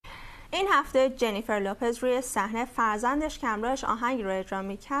این هفته جنیفر لوپز روی صحنه فرزندش که همراهش آهنگ رو اجرا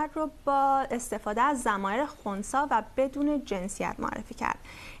می‌کرد رو با استفاده از ضمایر خنثی و بدون جنسیت معرفی کرد.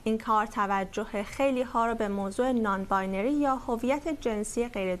 این کار توجه خیلی ها رو به موضوع نان باینری یا هویت جنسی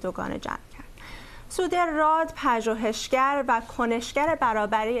غیر دوگانه جلب کرد. سوده راد، پژوهشگر و کنشگر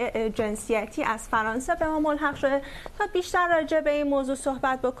برابری جنسیتی از فرانسه به ما ملحق شده تا بیشتر راجع به این موضوع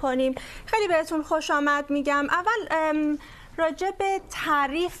صحبت بکنیم. خیلی بهتون خوش آمد میگم. اول راجع به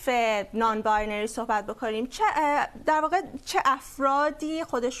تعریف نان باینری صحبت بکنیم. در واقع چه افرادی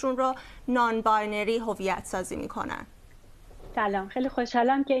خودشون رو نان باینری هویت سازی میکنن؟ سلام، خیلی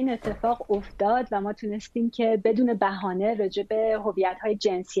خوشحالم که این اتفاق افتاد و ما تونستیم که بدون بهانه راجع به هویت‌های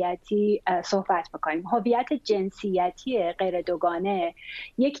جنسیتی صحبت بکنیم. هویت جنسیتی غیر دوگانه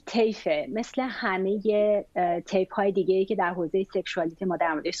یک طیفه، مثل همه طیف‌های دیگه‌ای که در حوزه سکشوالیته ما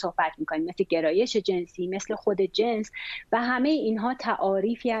در موردش صحبت می‌کنیم، مثل گرایش جنسی، مثل خود جنس و همه اینها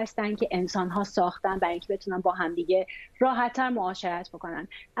تعاریفی هستن که انسان‌ها ساختن برای اینکه بتونن با همدیگه راحت‌تر معاشرت بکنن.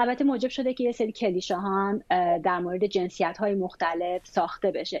 البته موجب شده که یه سری کلیشه‌ها هم در مورد جنسیت‌های مختلف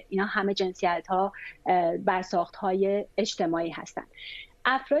ساخته بشه. اینا همه جنسیت‌ها بر ساخت‌های اجتماعی هستن.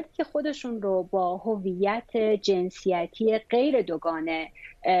 افرادی که خودشون رو با هویت جنسیتی غیر دوگانه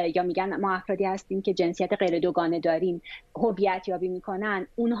یا میگن ما افرادی هستیم که جنسیت غیر دوگانه داریم هویت یابی میکنن،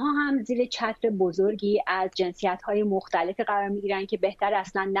 اونها هم زیر چتر بزرگی از جنسیت‌های مختلفی قرار میگیرن که بهتر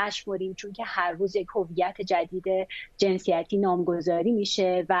اصلا نشمریم، چون که هر روز یک هویت جدید جنسیتی نامگذاری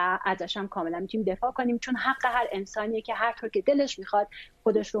میشه و ازش هم کاملا میتونیم دفاع کنیم، چون حق هر انسانیه که هر طور که دلش میخواد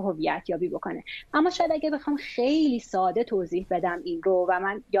خودش رو هویت یابی بکنه. اما شاید اگه بخوام خیلی ساده توضیح بدم این رو، و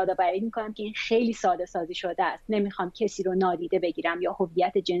من یادآوری میکنم که این خیلی ساده سازی شده است، نمیخوام کسی رو نادیده بگیرم یا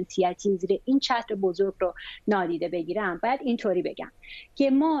هویت جنسیتی زیر این چتر بزرگ رو نادیده بگیرم، باید اینطوری بگم که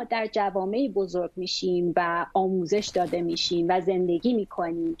ما در جوامعی بزرگ میشیم و آموزش داده میشیم و زندگی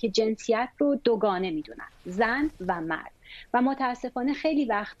میکنیم که جنسیت رو دوگانه میدونن، زن و مرد، و متاسفانه خیلی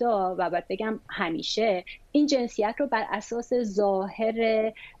وقتا و باید بگم همیشه این جنسیت رو بر اساس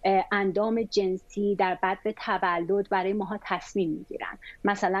ظاهر اندام جنسی در بدو تولد برای ماها تصمیم میگیرن.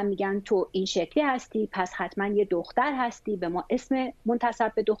 مثلا میگن تو این شکلی هستی پس حتما یه دختر هستی، به ما اسم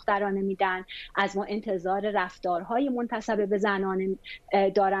منتسب به دخترانه میدن، از ما انتظار رفتارهای منتسب به زنانه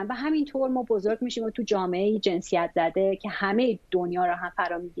دارن و همینطور ما بزرگ میشیم و تو جامعه جنسیت زده که همه دنیا رو هم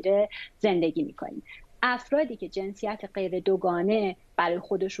فرا میگیره زندگی میکنیم. افرادی که جنسیت غیر دوگانه برای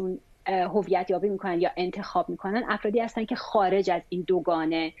خودشون هویت یابی میکنن یا انتخاب میکنن، افرادی هستن که خارج از این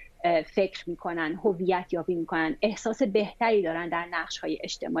دوگانه فکر میکنن، هویت یابی میکنن، احساس بهتری دارن در نقش‌های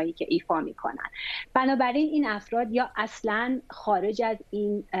اجتماعی که ایفا میکنن. بنابراین این افراد یا اصلاً خارج از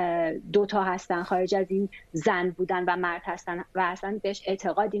این دوتا هستن، خارج از این زن بودن و مرد هستن و اصلاً بهش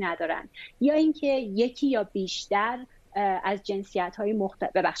اعتقادی ندارن، یا اینکه یکی یا بیشتر از جنسیت‌های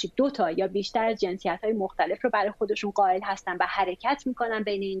دو تا یا بیشتر از جنسیت‌های مختلف رو برای خودشون قائل هستن و حرکت میکنن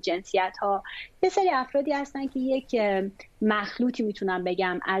بین این جنسیت‌ها. یه سری افرادی هستن که یک مخلوطی میتونم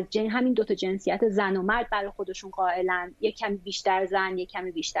بگم از همین دو تا جنسیت زن و مرد برای خودشون قائلن، یک کمی بیشتر زن یک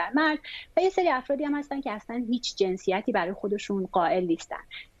کمی بیشتر مرد، و یه سری افرادی هم هستن که اصلا هیچ جنسیتی برای خودشون قائل نیستن.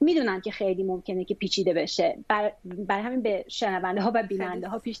 میدونن که خیلی ممکنه که پیچیده بشه، برای همین به شنونده ها و بیننده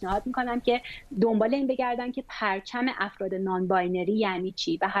ها پیشنهاد میکنم که دنبال این بگردن که پرچم افراد نان باینری یعنی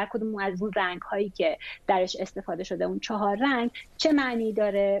چی و هر کدوم از اون رنگ هایی که درش استفاده شده، اون 4 رنگ، چه معنی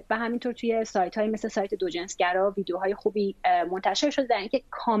داره. و همینطور توی سایت های مثل سایت دوجنسگرا ویدیوهای خوبی منتشر شده در اینکه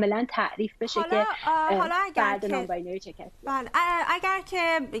کاملا تعریف بشه که فرد نان باینری چه کسی. اگر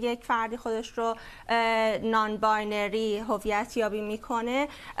که یک فردی خودش رو نان باینری هویت یابی میکنه،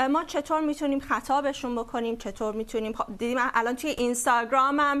 ما چطور میتونیم خطابشون بکنیم؟ چطور میتونیم دیدیم الان توی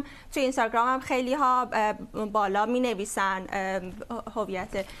اینستاگرام هم خیلی ها بالا مینویسن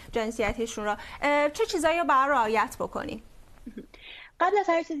هویت جنسیتیشون رو. چه چیزایی رو باید رعایت بکنیم؟ قبل از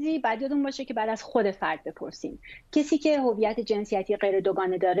هر چیزی باید یادمون باشه که بعد از خود فرد بپرسیم. کسی که هویت جنسیتی غیر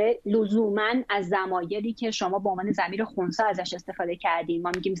دوگانه داره لزوماً از ضمایری که شما به عنوان ضمیر خنثی ازش استفاده کردین،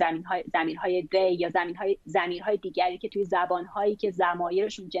 ما میگیم ضمیرهای دی یا ضمیرهای دیگری که توی زبانهایی که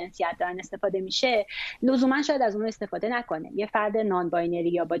ضمایرشون جنسیت دارن استفاده میشه، لزوماً شاید از اون استفاده نکنه. یه فرد نان باینری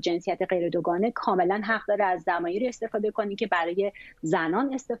یا با جنسیت غیر دوگانه کاملاً حق داره از ضمایری استفاده کنه که برای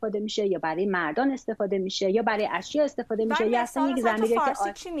زنان استفاده میشه یا برای مردان استفاده میشه یا برای اشیا استفاده میشه یا اصلا یک ضمیر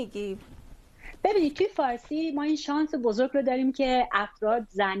فارسی چی میگی؟ ببینید توی فارسی ما این شانس بزرگ رو داریم که افراد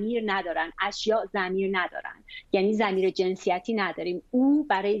ضمیر ندارن، اشیاء ضمیر ندارن، یعنی ضمیر جنسیتی نداریم. او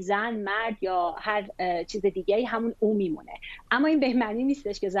برای زن، مرد یا هر چیز دیگه‌ای همون او میمونه. اما این به معنی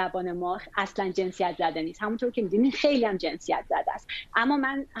نیستش که زبان ما اصلا جنسیت زده نیست. همونطور که می‌دونید خیلی هم جنسیت زده است. اما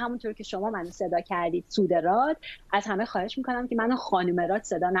من همونطور که شما منو صدا کردید سوده راد، از همه خواهش می‌کنم که منو خانم راد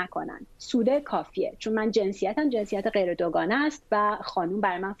صدا نکنن. سوده کافیه، چون من جنسیتم جنسیت غیر دوگانه است و خانم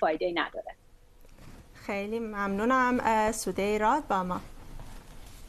برای من فایده‌ای نداره. خیلی ممنونم. سوده راد با ما.